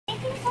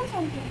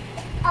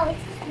Oh, it's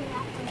just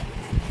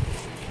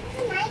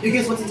You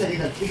guess what's inside,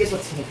 Ethan. You guess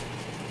what's inside.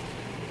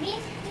 me.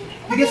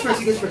 You guess first.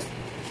 You guess first.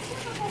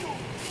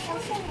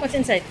 What's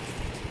inside?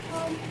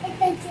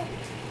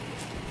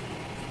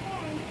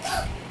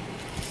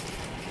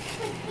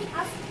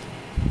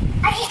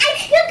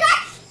 It's you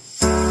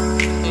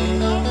got.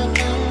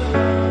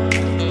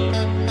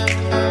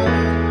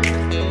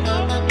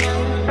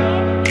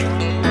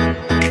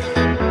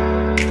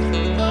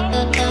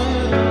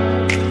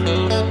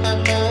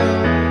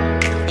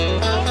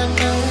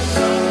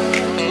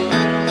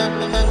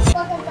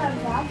 Welcome to our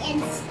vlog,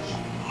 and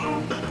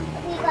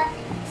we got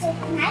so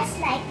nice.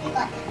 Like we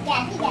got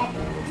Gabby,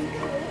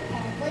 Duku,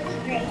 and Woody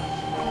Gray,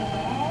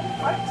 and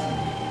Orchid.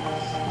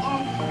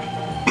 And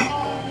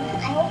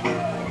I hope you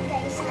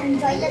guys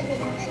enjoy the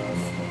video.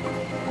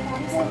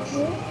 Thumbs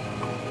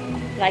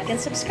up, Like and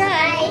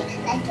subscribe.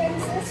 like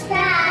and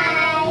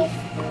subscribe.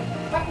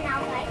 But now,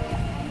 guys,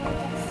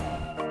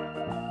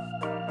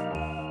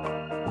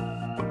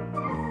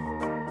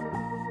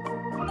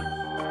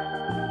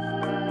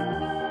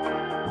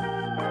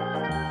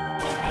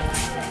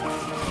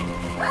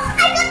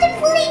 I got the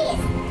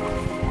police.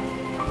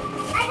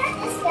 I got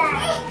this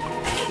guy.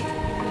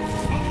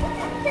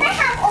 Can I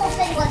have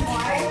open one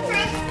more? Can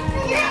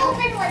I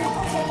open one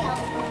more? Okay, I'll open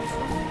one.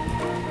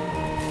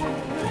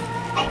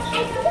 I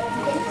think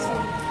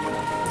Vincent.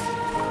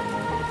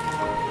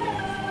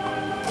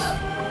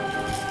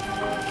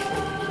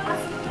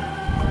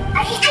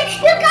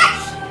 You got.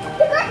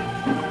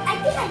 I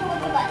think I know what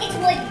you got. It's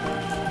Woody.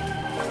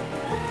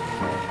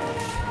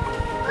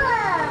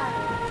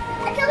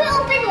 Can we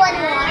open one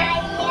more?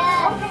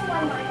 Yeah. Open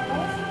one more.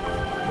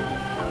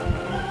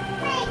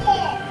 Take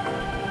it.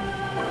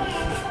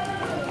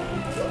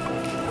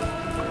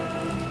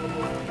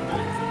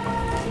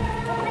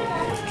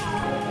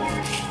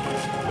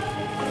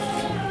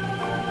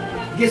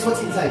 Guess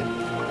what's inside.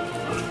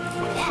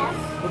 Yes.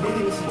 What do you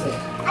think is inside?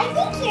 I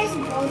think here's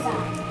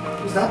Bullseye.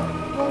 Who's that?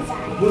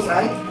 Bullseye.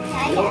 Bullseye?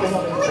 Yeah, You yes. open Oh,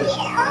 inside.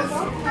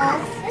 yes.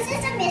 This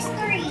is a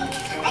mystery.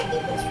 I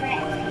think it's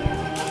red.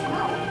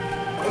 No.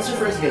 What's your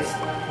first guess?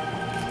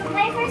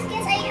 My first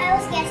guess, I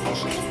was guessing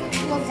it's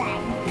Bullseye.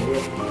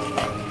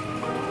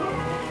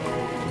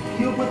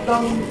 You put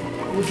down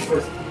Woody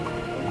first.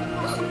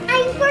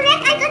 I'm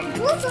correct. I got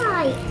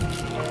Bullseye.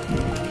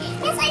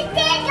 Yes, I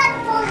did get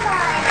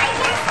Bullseye. I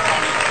guessed it.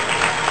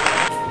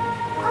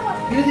 Oh,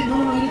 You didn't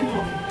know. You didn't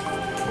know.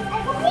 I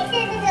hope he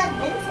didn't get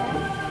Vincent.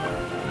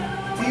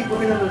 See,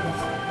 open another box.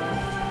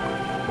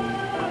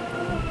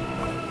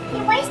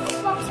 Hey, why is this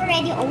box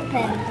already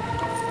open?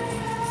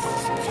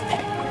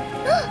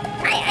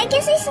 I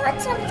guess I saw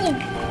something.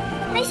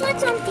 I saw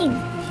something.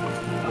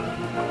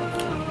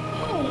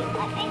 Hey,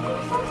 I think I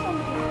saw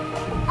something.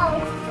 Oh,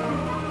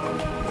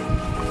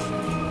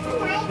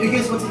 it's You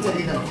guess what's inside,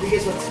 Ethan. You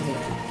guess what's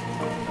inside.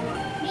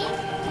 me?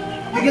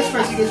 You guess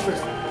first. You guess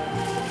first.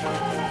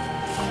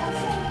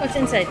 What's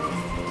inside?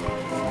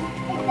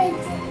 It's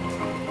Vincent.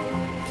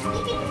 You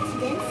think it's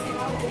Vincent?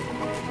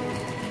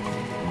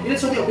 You didn't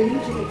show me. Open. You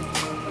didn't show me.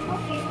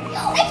 Okay.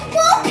 It's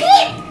Bo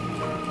Peep!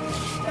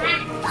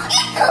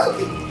 It's Bo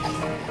Peep!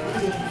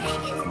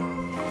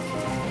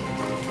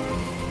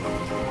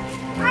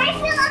 I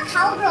feel a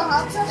cowgirl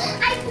hug, so I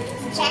think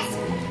it's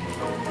Jessie.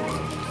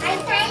 I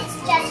think it's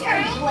Jessie or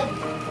Woody.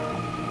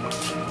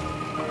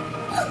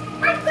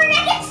 I'm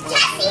correct, it's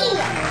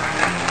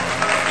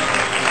Jessie!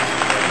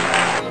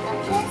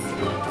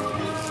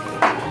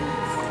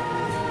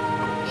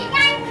 Yeah,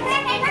 I'm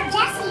correct, I got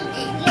Jessie.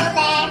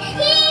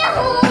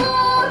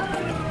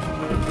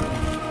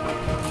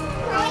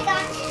 Oh my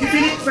god. You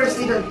feel it first,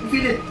 Ethan. You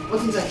feel it.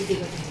 What's inside? You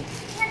feel it. What's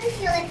inside? Let me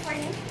feel it for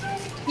you.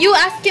 You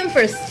ask him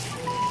first.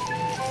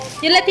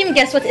 You let him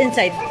guess what's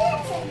inside. What did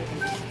it say?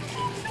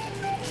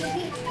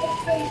 Maybe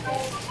it's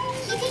Vincent.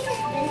 She thinks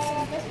it's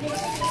Vincent, but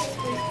Vincent thinks it's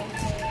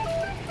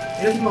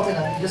Vincent. You don't open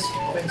it. Just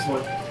open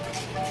small.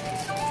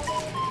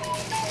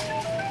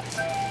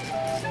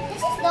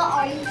 This is the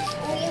Oreo.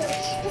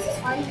 This is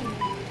Oreo.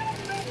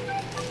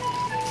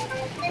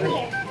 Then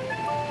here.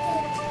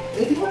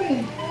 Ready mo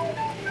open.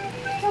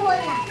 So hold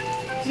na.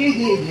 Sige,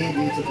 di.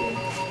 It's okay.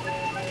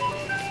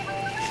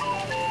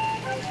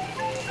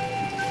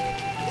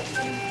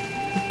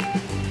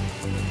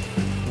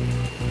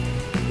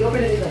 You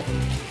open it, Ethan.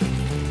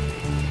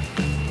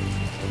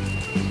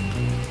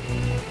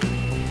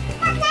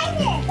 Not like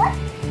it. What?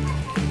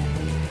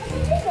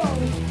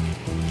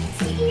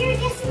 See, you're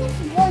guessing it's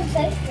one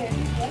diaper.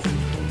 Yes?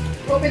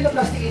 You open the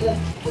plastic, Ethan.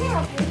 Can I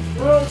help you?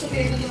 No, it's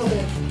okay. Ethan, you open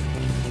it.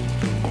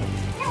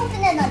 Can I open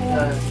another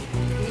one?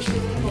 English na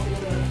open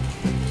it.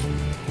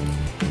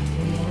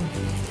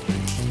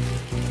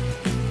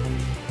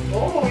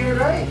 Oh, you're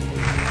right.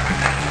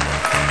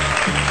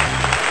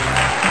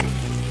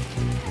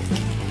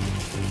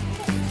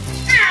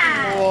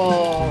 Ah!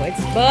 Oh,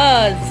 it's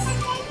Buzz.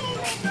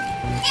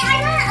 Hey, I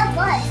got a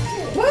bus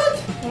too. What?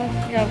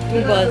 Oh, you have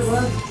two Buzz.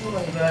 Oh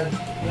my god.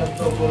 You have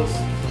no balls.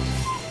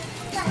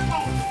 Got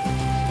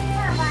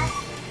a bus.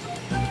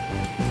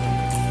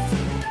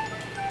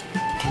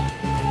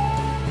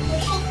 We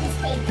shake this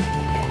thing.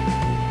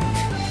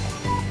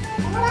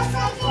 what's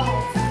like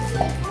balls?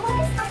 What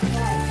is that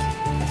balls?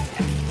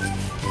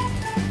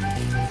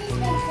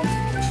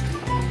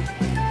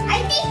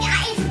 I think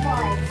ice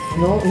balls.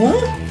 No,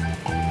 what?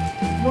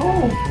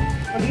 No.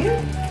 Again?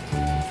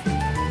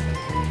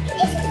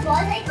 Is it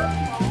balls? I don't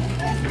know.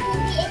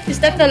 Maybe it's Is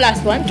that the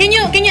last one? Can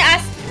you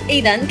ask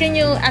Aidan? Can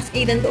you ask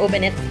Aidan to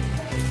open it?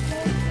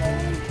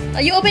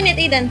 You open it,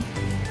 Aidan.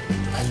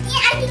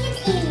 yeah, I think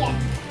it's alien.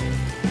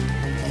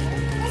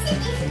 Yes,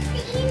 it is. It's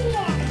the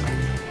alien.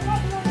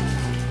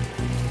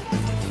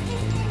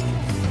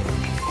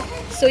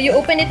 So you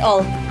open it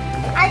all.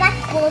 I got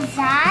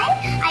Bullseye,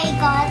 I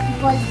got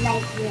Buzz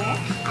Lightyear,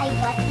 I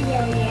got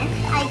Alien,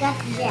 I got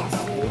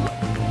Jessie.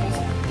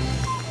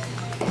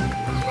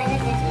 I got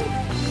Jessie.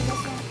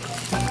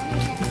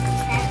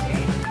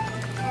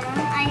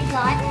 I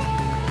got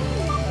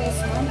this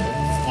one,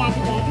 it's Daddy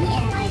Daddy,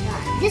 and I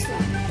got this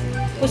one,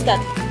 Who's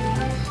that?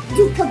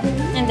 Duke-a-Boo.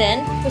 And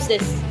then who's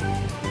this?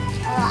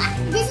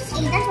 This is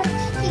Aidan's what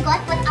he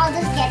got, but I'll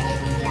just get it.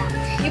 Yeah.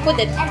 You put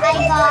it. And I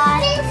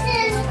got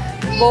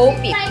Bo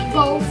Peep.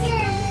 Bo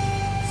Peep.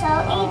 So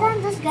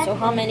Aidan just got So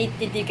how many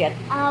did you get?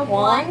 1,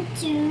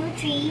 2,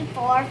 3,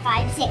 4,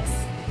 5, 6.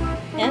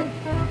 And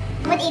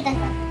What Aidan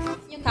got?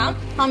 you count.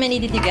 How many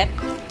did you get?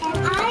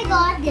 And I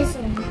got this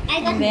one. I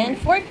got And then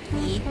 40.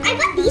 I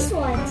got these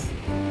ones.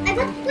 I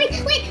got wait,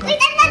 I'm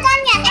not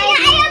done yet.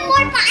 I have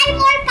more pa. I have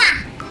more pa.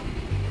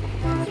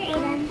 Here,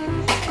 Aidan.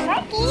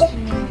 Ready?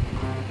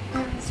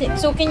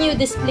 So can you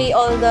display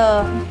all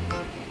the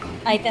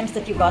items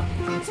that you got?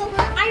 So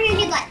I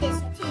really got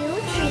this. 2,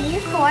 3,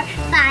 4,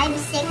 5,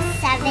 6,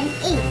 7,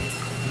 8.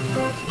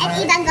 And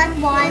Aidan got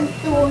 1,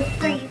 2,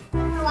 3.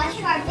 For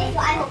watching our video,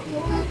 I hope you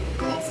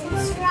like,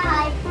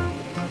 subscribe.